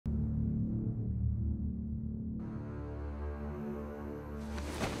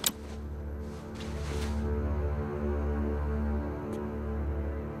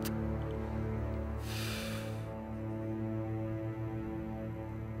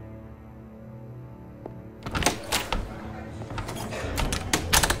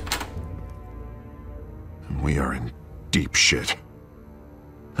Cheap shit.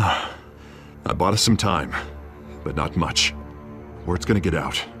 I bought us some time, but not much. Word's gonna get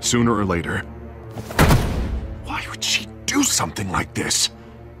out, sooner or later. Why would she do something like this?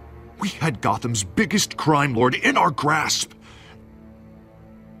 We had Gotham's biggest crime lord in our grasp.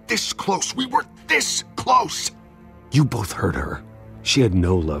 This close, we were this close! You both hurt her. She had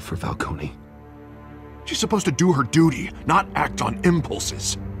no love for Falcone. She's supposed to do her duty, not act on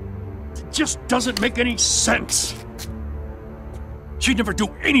impulses. It just doesn't make any sense. She'd never do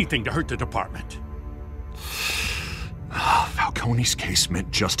anything to hurt the department. Falcone's case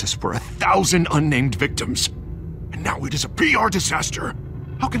meant justice for 1,000 unnamed victims. And now it is a PR disaster.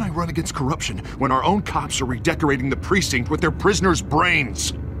 How can I run against corruption when our own cops are redecorating the precinct with their prisoners'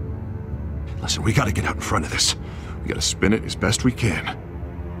 brains? Listen, we gotta get out in front of this. We gotta spin it as best we can.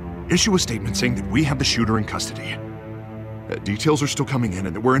 Issue a statement saying that we have the shooter in custody. Details are still coming in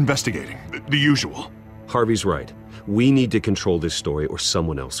and that we're investigating. The usual. Harvey's right. We need to control this story or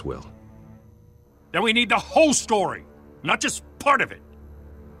someone else will. Then we need the whole story, not just part of it.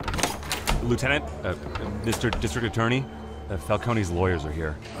 Lieutenant, Mr. District Attorney, Falcone's lawyers are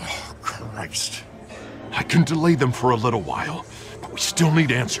here. Oh, Christ. I can delay them for a little while, but we still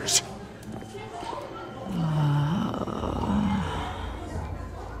need answers.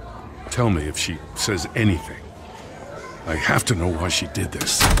 Tell me if she says anything. I have to know why she did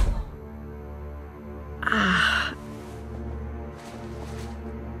this.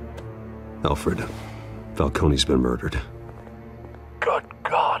 Alfred, Falcone's been murdered. Good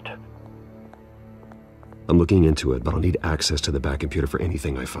God. I'm looking into it, but I'll need access to the back computer for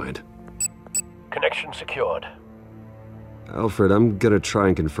anything I find. Connection secured. Alfred, I'm gonna try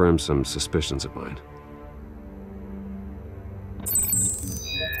and confirm some suspicions of mine.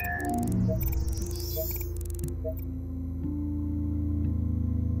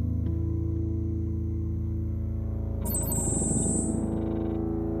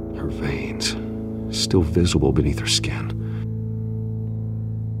 Her veins, still visible beneath her skin.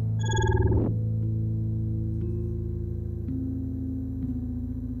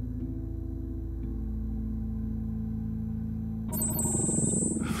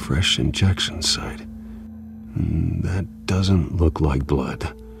 Fresh injection site. That doesn't look like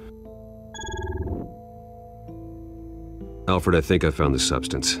blood. Alfred, I think I found the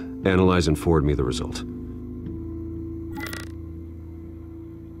substance. Analyze and forward me the result.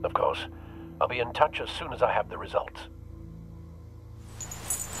 Of course. I'll be in touch as soon as I have the results.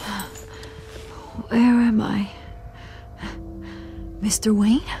 Where am I? Mr.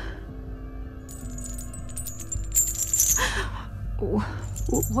 Wayne?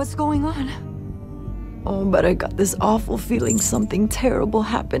 What's going on? Oh, but I got this awful feeling something terrible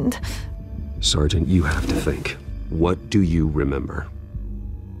happened. Sergeant, you have to think. What do you remember?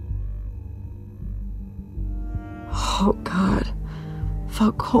 Oh, God.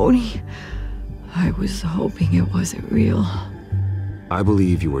 Falcone. I was hoping it wasn't real. I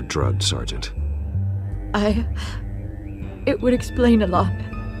believe you were drugged, Sergeant. It would explain a lot.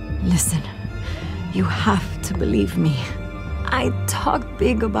 Listen, you have to believe me. I talk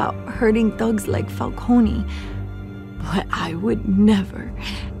big about hurting thugs like Falcone, but I would never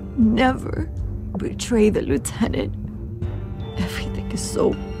betray the lieutenant. Everything is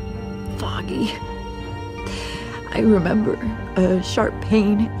so foggy. I remember a sharp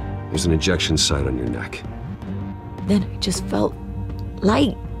pain. There's an injection site on your neck. Then I just felt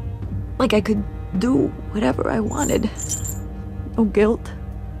light, like I could do whatever I wanted. No guilt,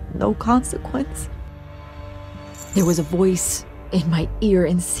 no consequence. There was a voice in my ear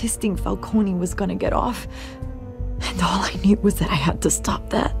insisting Falcone was gonna get off. And all I knew was that I had to stop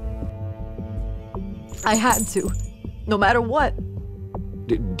that. I had to, no matter what.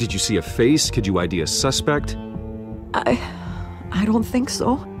 Did you see a face? Could you ID a suspect? I don't think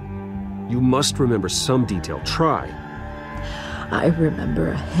so. You must remember some detail. Try. I remember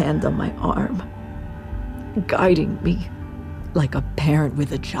a hand on my arm, guiding me like a parent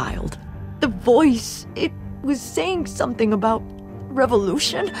with a child. The voice, it was saying something about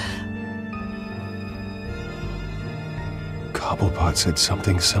revolution. Cobblepot said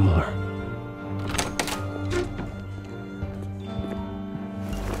something similar.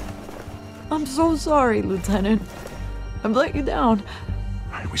 I'm so sorry, Lieutenant. I've let you down.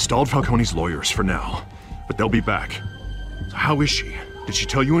 We stalled Falcone's lawyers for now, but they'll be back. So how is she? Did she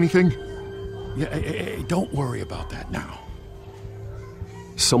tell you anything? Yeah, hey, don't worry about that now.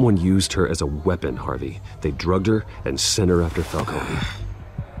 Someone used her as a weapon, Harvey. They drugged her and sent her after Falcone.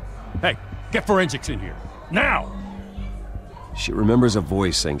 Hey, get forensics in here. Now! She remembers a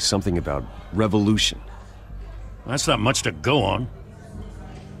voice saying something about revolution. That's not much to go on.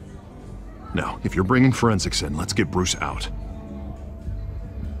 Now, if you're bringing forensics in, let's get Bruce out.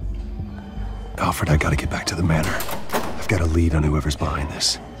 Alfred, I gotta get back to the manor. I've got a lead on whoever's behind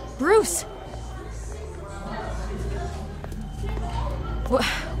this. Bruce!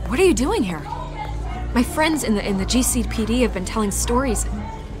 What are you doing here? My friends in the GCPD have been telling stories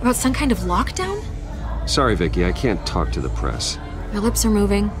about some kind of lockdown? Sorry, Vicky, I can't talk to the press. Your lips are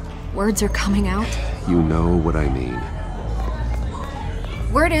moving. Words are coming out. You know what I mean.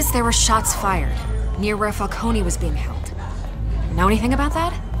 Word is there were shots fired near where Falcone was being held. Know anything about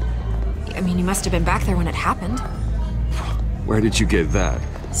that? I mean, you must have been back there when it happened. Where did you get that?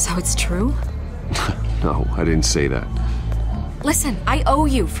 So it's true? No, I didn't say that. Listen, I owe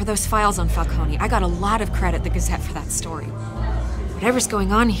you for those files on Falcone. I got a lot of credit at the Gazette for that story. Whatever's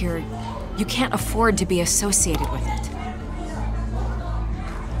going on here, you can't afford to be associated with it.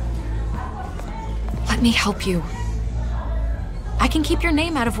 Let me help you. I can keep your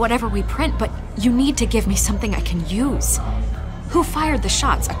name out of whatever we print, but you need to give me something I can use. Who fired the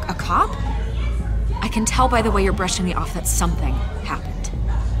shots? A cop? I can tell by the way you're brushing me off that something happened.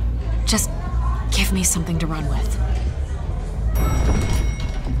 Just give me something to run with.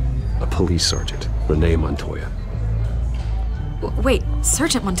 A police sergeant, Renee Montoya. Wait,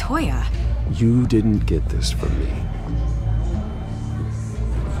 Sergeant Montoya? You didn't get this from me.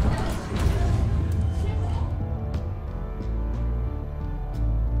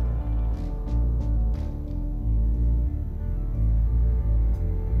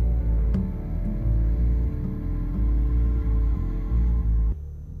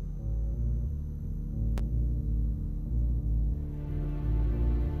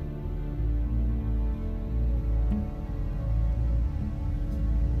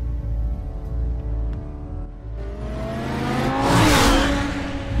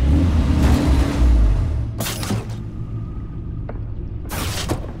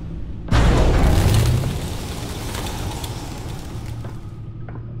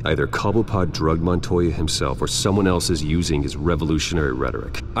 Either Cobblepot drugged Montoya himself, or someone else is using his revolutionary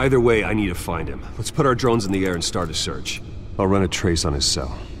rhetoric. Either way, I need to find him. Let's put our drones in the air and start a search. I'll run a trace on his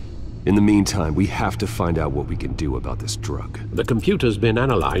cell. In the meantime, we have to find out what we can do about this drug. The computer's been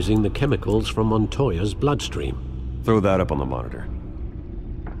analyzing the chemicals from Montoya's bloodstream. Throw that up on the monitor.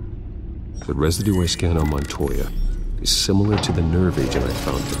 The residue I scan on Montoya is similar to the nerve agent I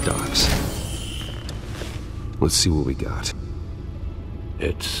found at the docks. Let's see what we got.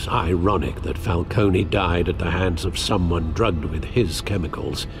 It's ironic that Falcone died at the hands of someone drugged with his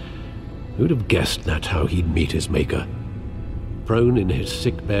chemicals. Who'd have guessed that's how he'd meet his maker? Prone in his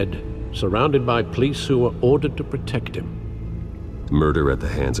sickbed, surrounded by police who were ordered to protect him. Murder at the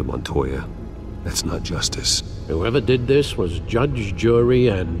hands of Montoya. That's not justice. Whoever did this was judge, jury,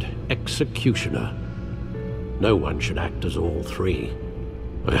 and executioner. No one should act as all three.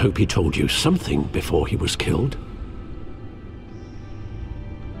 I hope he told you something before he was killed.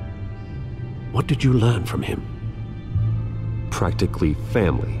 What did you learn from him? Practically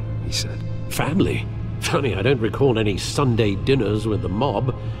family, he said. Family? Funny, I don't recall any Sunday dinners with the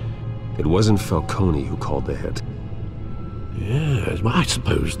mob. It wasn't Falcone who called the hit. Yes, well, I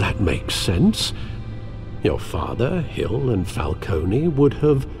suppose that makes sense. Your father, Hill, and Falcone would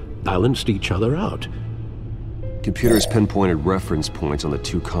have balanced each other out. Computers pinpointed reference points on the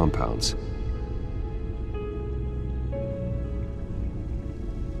two compounds.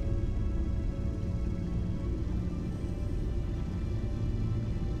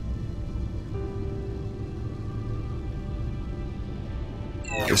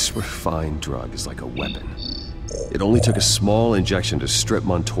 This refined drug is like a weapon. It only took a small injection to strip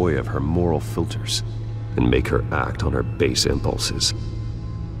Montoya of her moral filters and make her act on her base impulses.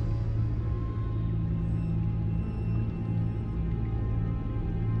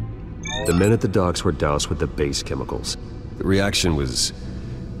 The men at the docks were doused with the base chemicals. The reaction was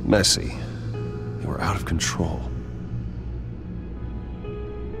messy. They were out of control.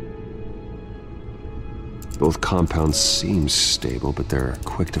 Both compounds seem stable, but they're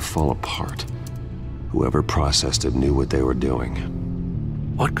quick to fall apart. Whoever processed it knew what they were doing.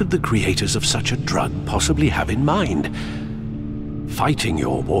 What could the creators of such a drug possibly have in mind? Fighting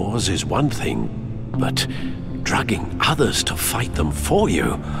your wars is one thing, but drugging others to fight them for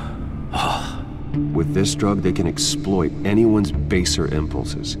you? Oh. With this drug, they can exploit anyone's baser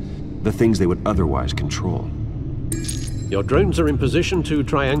impulses, the things they would otherwise control. Your drones are in position to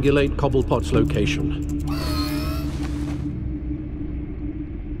triangulate Cobblepot's location.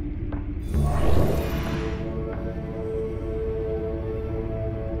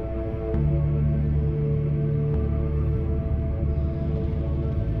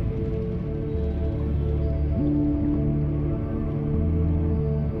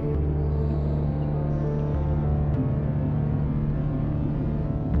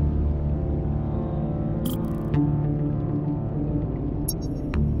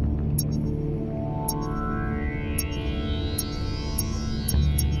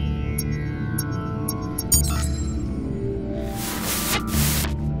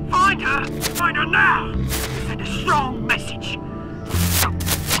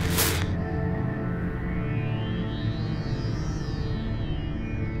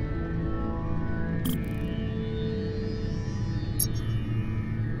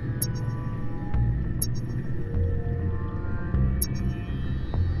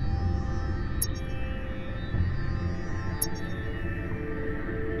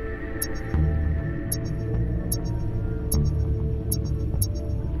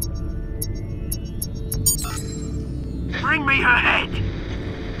 me her head!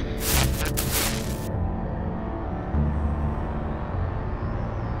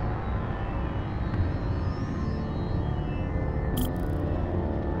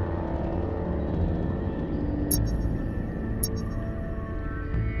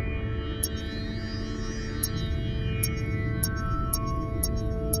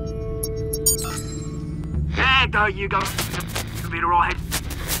 There you go. You'll be alright.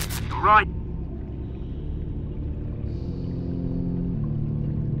 Alright.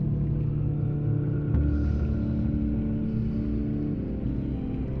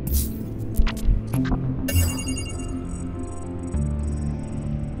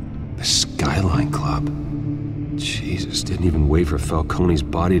 The Skyline Club. Jesus, didn't even wait for Falcone's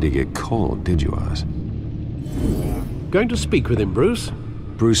body to get cold, did you, Oz? Going to speak with him, Bruce?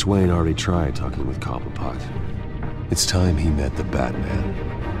 Bruce Wayne already tried talking with Cobblepot. It's time he met the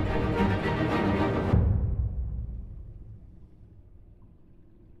Batman.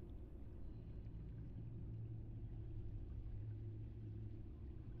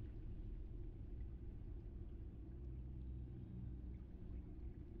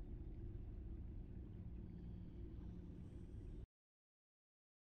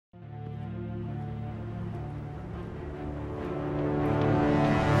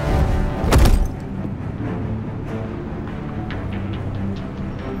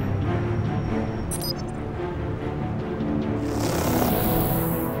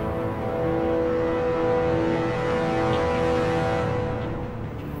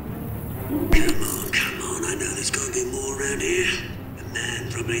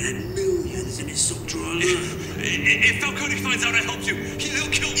 If Falcone finds out I helped you,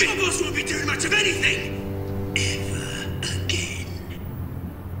 he'll kill me. Your boss won't be doing much of anything.